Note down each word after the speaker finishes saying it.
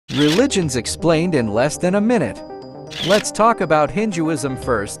Religions explained in less than a minute. Let's talk about Hinduism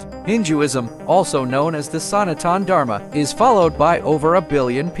first. Hinduism, also known as the Sanatana Dharma, is followed by over 1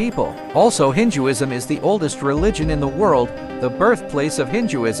 billion people. Also, Hinduism is the oldest religion in the world. The birthplace of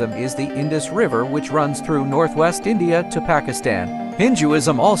Hinduism is the Indus River, which runs through northwest India to Pakistan.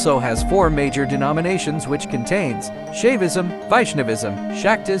 Hinduism also has 4 major denominations, which contains Shaivism, Vaishnavism,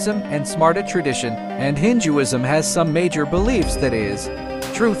 Shaktism, and Smarta tradition. And Hinduism has some major beliefs, that is,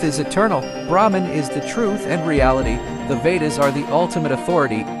 truth is eternal, Brahman is the truth and reality, the Vedas are the ultimate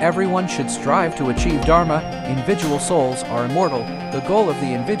authority, everyone should strive to achieve Dharma, individual souls are immortal, the goal of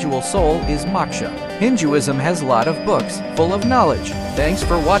the individual soul is moksha. Hinduism has a lot of books, full of knowledge. Thanks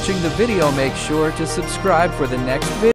for watching the video, make sure to subscribe for the next video.